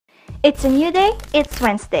It's a new day, it's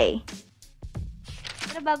Wednesday.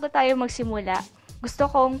 Pero bago tayo magsimula, gusto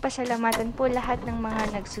kong pasalamatan po lahat ng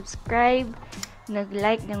mga nag-subscribe,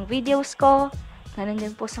 nag-like ng videos ko, ganun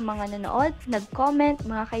din po sa mga nanood, nag-comment,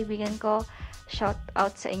 mga kaibigan ko. Shout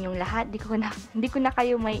out sa inyong lahat. Hindi ko na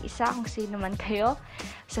kayo may isa kung sino man kayo.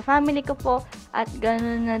 Sa family ko po at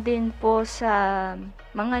ganoon na din po sa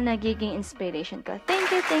mga nagiging inspiration ko. Thank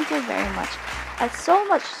you very much. At so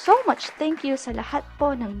much thank you sa lahat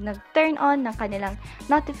po ng nag-turn on ng kanilang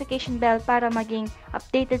notification bell para maging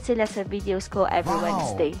updated sila sa videos ko every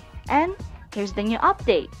Wednesday. And here's the new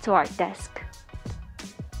update to arTDesk.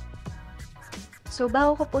 So,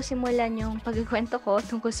 bago ko po simulan yung pagkikwento ko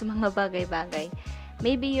tungkol sa mga bagay-bagay,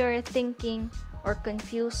 maybe you're thinking or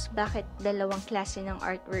confused bakit dalawang klase ng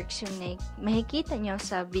artworks yung makikita nyo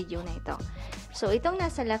sa video na ito. So, itong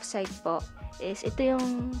nasa left side po is ito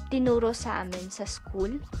yung tinuro sa amin sa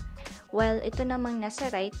school. While ito namang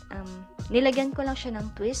nasa right, nilagyan ko lang siya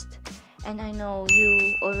ng twist. And I know you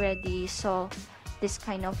already saw this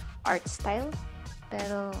kind of art style.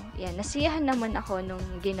 Pero, yan, nasiyahan naman ako nung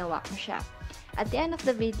ginawa ko siya. At the end of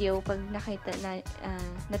the video, pag nakita na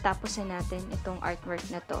natapos na natin itong artwork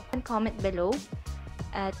na to, comment below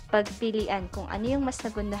at pagpilian kung ano yung mas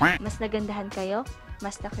nagandahan kayo,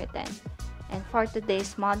 mas nakitan. And for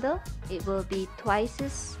today's model, it will be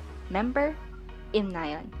Twice's member in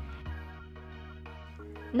NaYeon.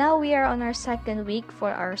 Now we are on our second week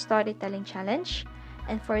for our storytelling challenge.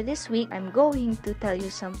 And for this week, I'm going to tell you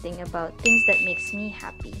something about things that makes me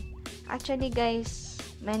happy. Actually guys,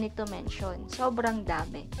 many to mention. Sobrang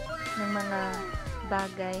dami ng mga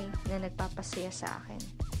bagay na nagpapasaya sa akin.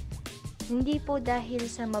 Hindi po dahil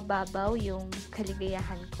sa mababaw yung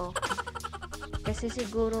kaligayahan ko. Kasi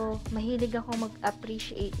siguro mahilig ako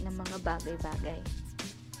mag-appreciate ng mga bagay-bagay.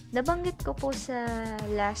 Nabanggit ko po sa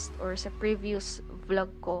last or sa previous vlog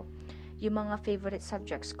ko yung mga favorite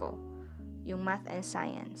subjects ko. Yung math and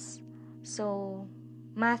science. So,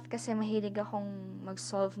 math kasi mahilig akong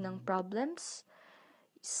mag-solve ng problems.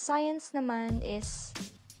 Science naman is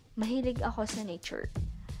mahilig ako sa nature.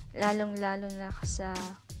 Lalong-lalo na sa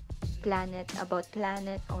about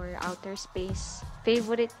planet or outer space.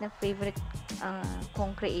 Favorite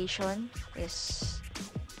kong creation is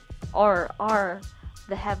are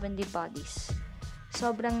the heavenly bodies.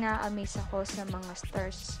 Sobrang na-amaze ako sa mga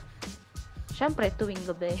stars. Syempre, tuwing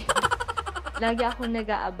gabi. Lagi ako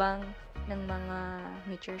nag-aabang ng mga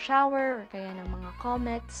meteor shower or kaya ng mga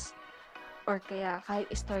comets. Or kaya kahit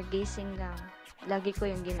stargazing lang, lagi ko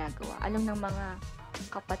yung ginagawa. Alam ng mga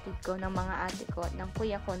kapatid ko, ng mga ate ko, ng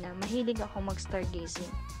kuya ko na mahilig ako mag-stargazing.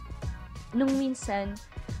 Nung minsan,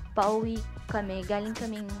 galing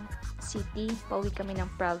kaming city, pauwi kami ng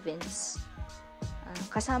province.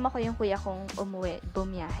 Kasama ko yung kuya kong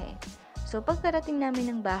bumiyahe. So, pagkarating namin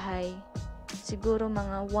ng bahay, siguro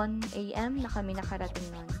mga 1 AM na kami nakarating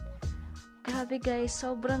nun. Grabe guys,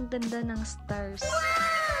 sobrang ganda ng stars.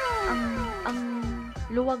 Ang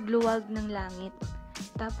luwag-luwag ng langit.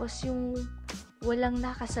 Tapos yung walang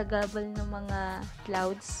nakasagabal ng mga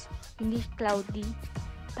clouds, hindi cloudy.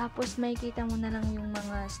 Tapos makikita mo na lang yung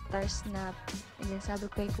mga stars na, and sabi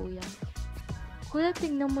ko kay Kuya,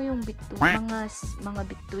 tingnan mo yung mga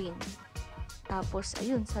bituin. Tapos,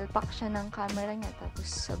 ayun, salpak siya ng camera niya. Tapos,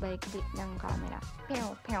 sabay click ng camera.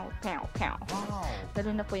 Pew, pew, pew, pew. Wow. Lalo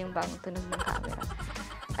na po yung bagong tunog ng camera.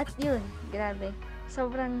 At yun, grabe.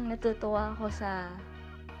 Sobrang natutuwa ako sa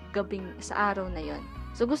araw na yon.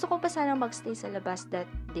 So, gusto ko pa sana magstay sa labas that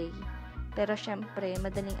day. Pero, syempre,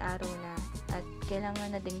 madaling araw na. At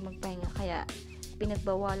kailangan na ding magpahinga. Kaya,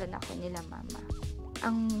 pinagbawalan ako nila mama.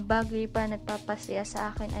 Ang bagay pa nagpapasaya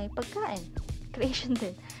sa akin ay pagkain. Creation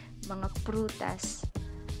din. Mga prutas,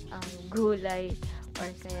 gulay, or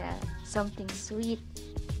kaya something sweet.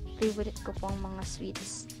 Favorite ko po ang mga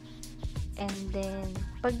sweets. And then,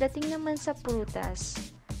 pagdating naman sa prutas,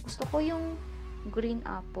 gusto ko yung green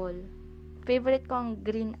apple. Favorite ko ang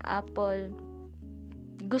green apple.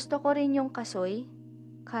 Gusto ko rin yung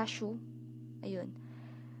cashew. Ayun.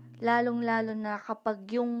 Lalong-lalo na kapag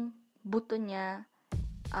yung buto niya,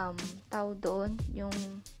 tawag doon, yung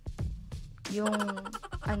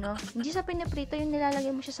hindi sa pinaprito, yung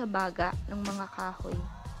nilalagay mo siya sa baga ng mga kahoy.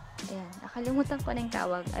 Ayan, nakalimutan ko na yung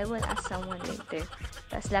tawag. I will ask someone later.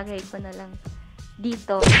 Tapos lagay ko na lang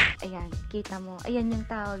dito. Ayan, kita mo. Ayan yung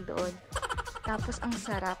tawag doon. Tapos ang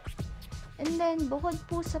sarap. And then, bukod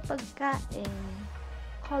po sa pagkain,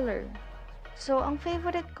 color. So, ang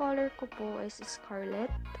favorite color ko po is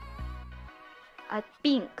scarlet at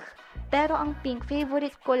pink. Pero ang pink,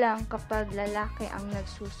 favorite ko lang kapag lalaki ang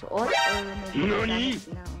nagsusuot or may ginagamit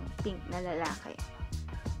ng pink na lalaki.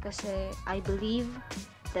 Kasi I believe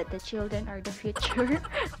that the children are the future.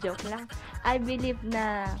 Joke lang. I believe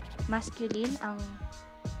na masculine ang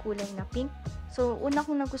kulay na pink. So, una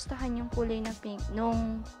kong nagustuhan yung kulay na pink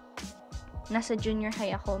nung nasa junior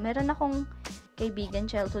high ako. Meron akong kaibigan,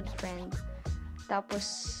 childhood friend.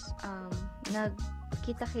 Tapos,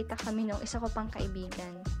 nagkita-kita kami nung isa ko pang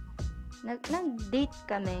kaibigan. Nag-date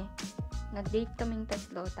kami. Nag-date kaming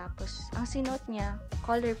tatlo. Tapos, ang sinuot niya,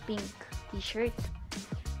 color pink t-shirt.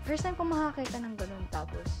 First time ko makakita ng ganun.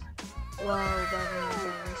 Tapos, wow, bagay na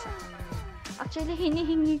bagay sa kanya. Actually,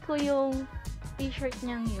 hinihingi ko yung t-shirt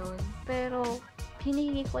niyang yun. Pero,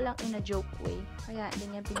 hinihingi ko lang in a joke way. Kaya,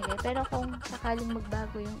 hindi niya binigay. Pero kung sakaling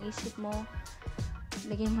magbago yung isip mo,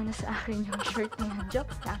 bigyan mo na sa akin yung shirt niya.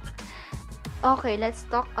 Joke lang. Okay, let's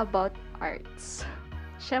talk about arts.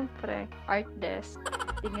 Siyempre, arTDesk.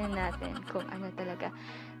 Tignan natin kung ano talaga.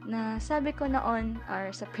 Na sabi ko noon,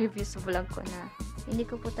 or sa previous vlog ko na, hindi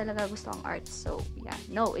ko po talaga gusto ang arts. So, yeah,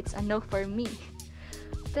 no, it's a no for me.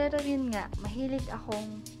 Pero yun nga, mahilig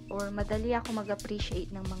akong, or madali ako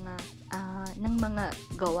mag-appreciate ng mga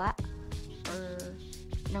gawa, or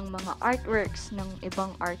ng mga artworks ng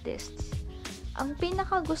ibang artists. Ang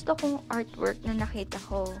pinaka gusto kong artwork na nakita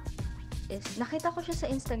ko siya sa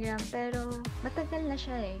Instagram, pero matagal na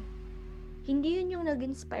siya eh. Hindi yun yung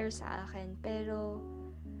nag-inspire sa akin, pero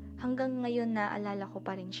hanggang ngayon naalala ko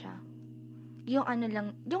pa rin siya. Yung ano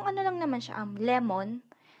lang naman siya, lemon,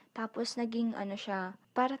 tapos naging siya,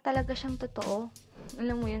 para talaga siyang totoo.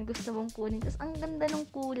 Alam mo yun, gusto mong kunin. Tapos ang ganda ng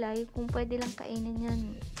kulay, kung pwede lang kainin yan,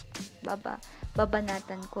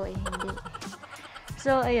 babanatan ko eh, hindi.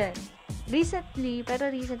 So, ayun. Recently,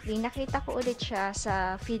 nakita ko ulit siya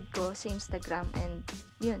sa feed ko sa Instagram, and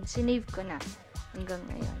yun, sinave ko na hanggang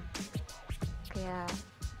ngayon. Kaya,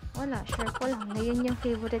 wala, share ko lang na yun yung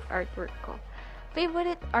favorite artwork ko.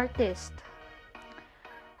 Favorite artist.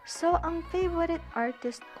 So, ang favorite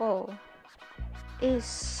artist ko is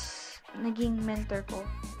naging mentor ko.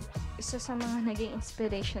 Isa sa mga naging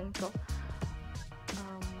inspiration ko.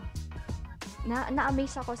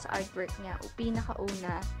 Na-amaze ako sa artwork niya.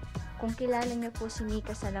 Pinakauna, kung kilala niyo po si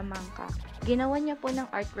Mika Salamanca, ginawa niya po ng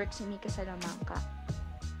artwork si Mika Salamanca.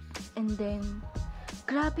 And then,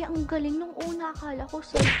 grabe, ang galing. Nung una, akala ko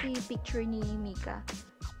selfie picture ni Mika.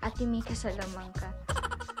 Ate Mika Salamanca.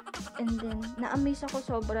 And then, na-amaze ako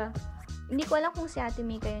sobra. Hindi ko alam kung si Ate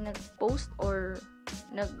Mika yung nag-post or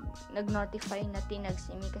nag-notify na tinag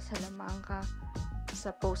si Mika Salamanca sa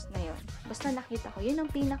post na yon. Basta nakita ko. Yun ang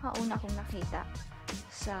pinakauna kong nakita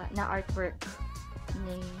na artwork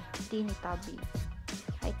ni 𝗍𝗶𝗰𝘁𝘂𝗿𝗲𝘀.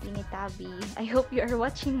 Hi 𝗍𝗍𝗶𝗿𝗏, I hope you are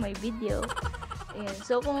watching my video. Ayan.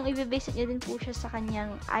 So, kung i-visit nyo din po siya sa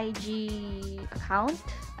kanyang IG account,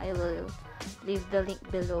 I will leave the link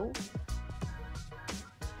below.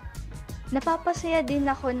 Napapasaya din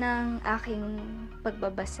ako ng aking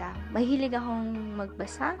pagbabasa. Mahilig akong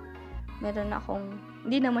magbasa.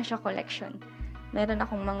 Hindi naman siya collection. Meron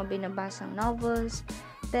akong mga binabasang novels.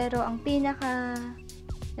 Pero ang pinaka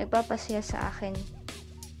nagpapasaya sa akin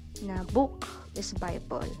na book is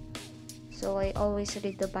Bible. So, I always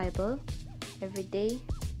read the Bible every day.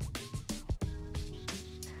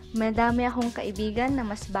 Madami akong kaibigan na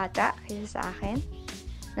mas bata kaysa sa akin.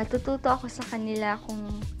 Natututo ako sa kanila kung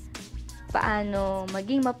paano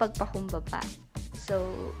maging mapagpakumbaba. So,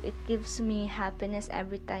 it gives me happiness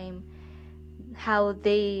every time how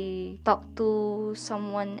they talk to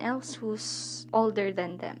someone else who's older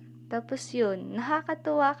than them. Tapos yun,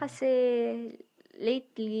 nakakatuwa kasi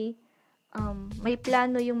lately, may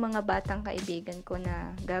plano yung mga batang kaibigan ko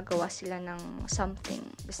na gagawa sila ng something.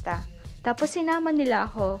 Basta. Tapos sinama nila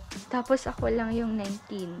ako. Tapos ako lang yung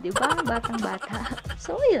 19. Diba? Batang-bata.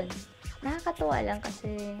 So, yun. Nakakatuwa lang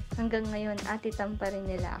kasi hanggang ngayon, atitam pa rin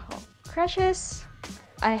nila ako. Crushes?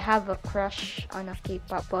 I have a crush on a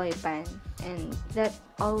K-pop boy band. And that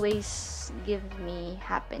always gives me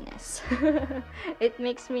happiness. It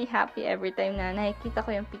makes me happy every time na nakikita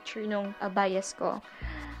ko yung picture nung bias ko.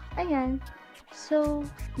 Ayan. So,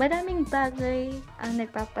 maraming bagay ang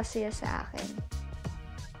nagpapasaya sa akin.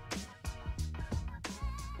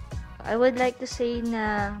 I would like to say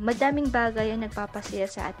na madaming bagay ang nagpapasaya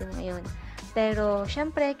sa atin ngayon. Pero,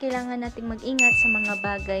 syempre, kailangan nating mag-ingat sa mga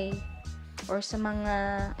bagay or sa mga,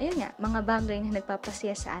 mga bagay na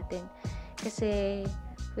nagpapasaya sa atin. Kasi,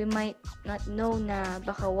 we might not know na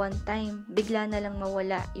baka one time, bigla na lang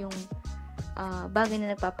mawala yung bagay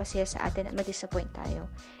na nagpapasaya sa atin at ma-disappoint tayo.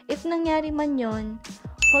 If nangyari man yon,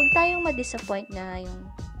 huwag tayong ma-disappoint na yung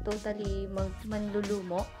totally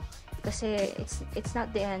manlulumo. Kasi it's not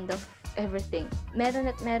the end of everything. Meron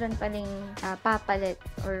at meron pa ring papalit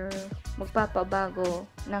or magpapabago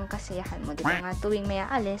ng kasiyahan mo. Diba nga, tuwing may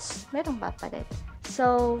aalis, merong papalit.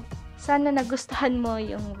 So, sana nagustuhan mo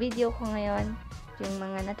yung video ko ngayon, yung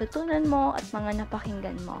mga natutunan mo at mga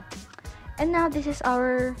napakinggan mo. And now, this is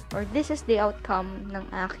the outcome ng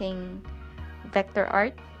aking vector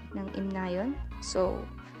art ng NaYeon. So,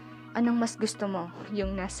 anong mas gusto mo?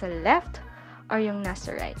 Yung nasa left or yung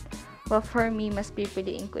nasa right? Well, for me, mas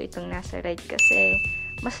pipiliin ko itong nasa right kasi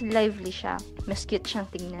mas lively siya. Mas cute siyang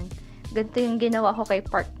tingnan. Ganito yung ginawa ko kay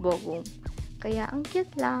Park Bo-gum. Kaya, ang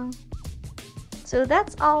cute lang. So,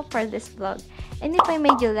 that's all for this vlog. And if I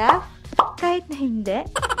made you laugh, kahit na hindi,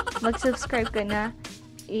 mag-subscribe ka na.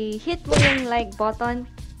 I-hit mo yung like button,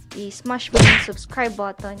 i-smash mo yung subscribe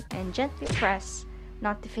button, and gently press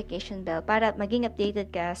notification bell para maging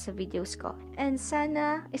updated ka sa videos ko. And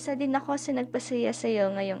sana, isa din ako sa nagpasaya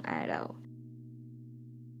sa'yo ngayong araw.